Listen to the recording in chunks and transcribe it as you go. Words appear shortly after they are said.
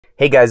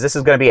Hey guys, this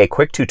is going to be a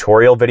quick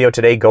tutorial video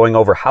today going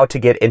over how to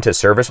get into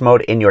service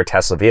mode in your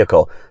Tesla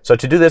vehicle. So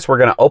to do this, we're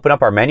going to open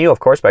up our menu, of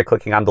course, by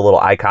clicking on the little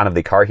icon of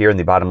the car here in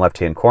the bottom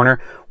left-hand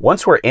corner.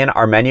 Once we're in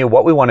our menu,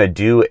 what we want to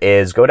do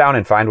is go down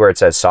and find where it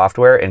says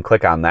software and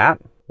click on that.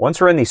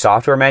 Once we're in the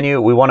software menu,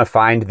 we want to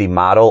find the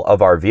model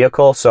of our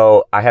vehicle.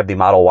 So I have the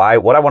Model Y.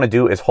 What I want to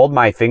do is hold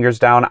my fingers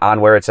down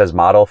on where it says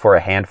model for a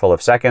handful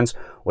of seconds.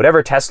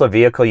 Whatever Tesla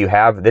vehicle you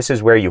have, this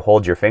is where you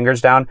hold your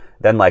fingers down,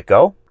 then let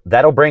go.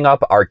 That'll bring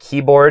up our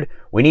keyboard.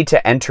 We need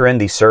to enter in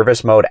the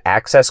service mode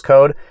access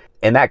code,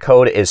 and that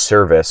code is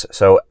service.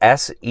 So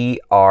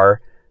SERVICE,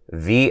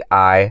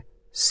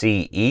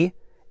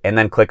 and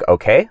then click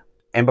OK.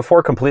 And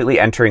before completely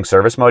entering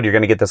service mode, you're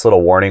going to get this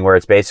little warning where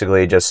it's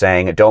basically just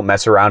saying, don't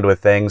mess around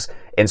with things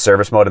in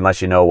service mode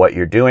unless you know what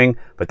you're doing,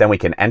 but then we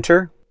can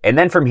enter. And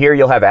then from here,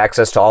 you'll have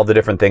access to all the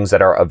different things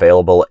that are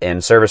available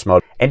in service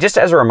mode. And just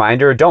as a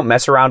reminder, don't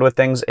mess around with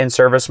things in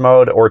service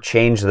mode or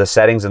change the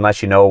settings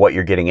unless you know what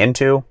you're getting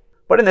into.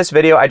 But in this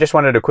video, I just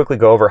wanted to quickly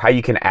go over how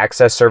you can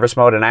access service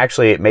mode. And I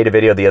actually made a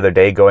video the other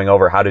day going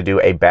over how to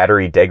do a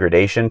battery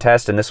degradation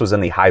test. And this was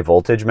in the high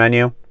voltage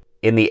menu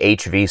in the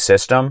HV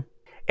system.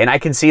 And I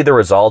can see the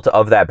result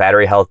of that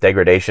battery health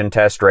degradation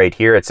test right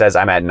here. It says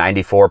I'm at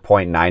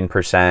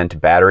 94.9%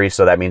 battery,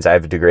 so that means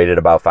I've degraded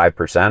about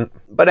 5%.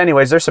 But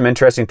anyways, there's some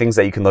interesting things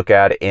that you can look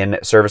at in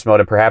service mode,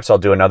 and perhaps I'll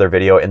do another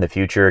video in the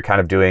future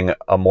kind of doing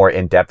a more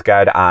in-depth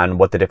guide on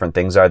what the different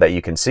things are that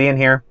you can see in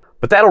here.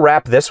 But that'll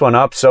wrap this one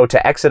up. So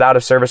to exit out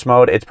of service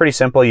mode, it's pretty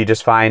simple. You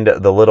just find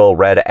the little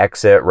red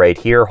exit right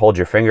here, hold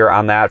your finger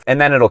on that, and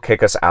then it'll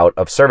kick us out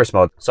of service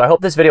mode. So I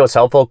hope this video was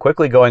helpful,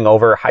 quickly going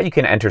over how you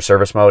can enter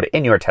service mode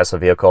in your Tesla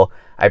vehicle.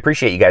 I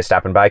appreciate you guys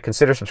stopping by.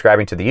 Consider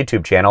subscribing to the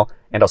YouTube channel,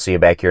 and I'll see you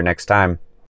back here next time.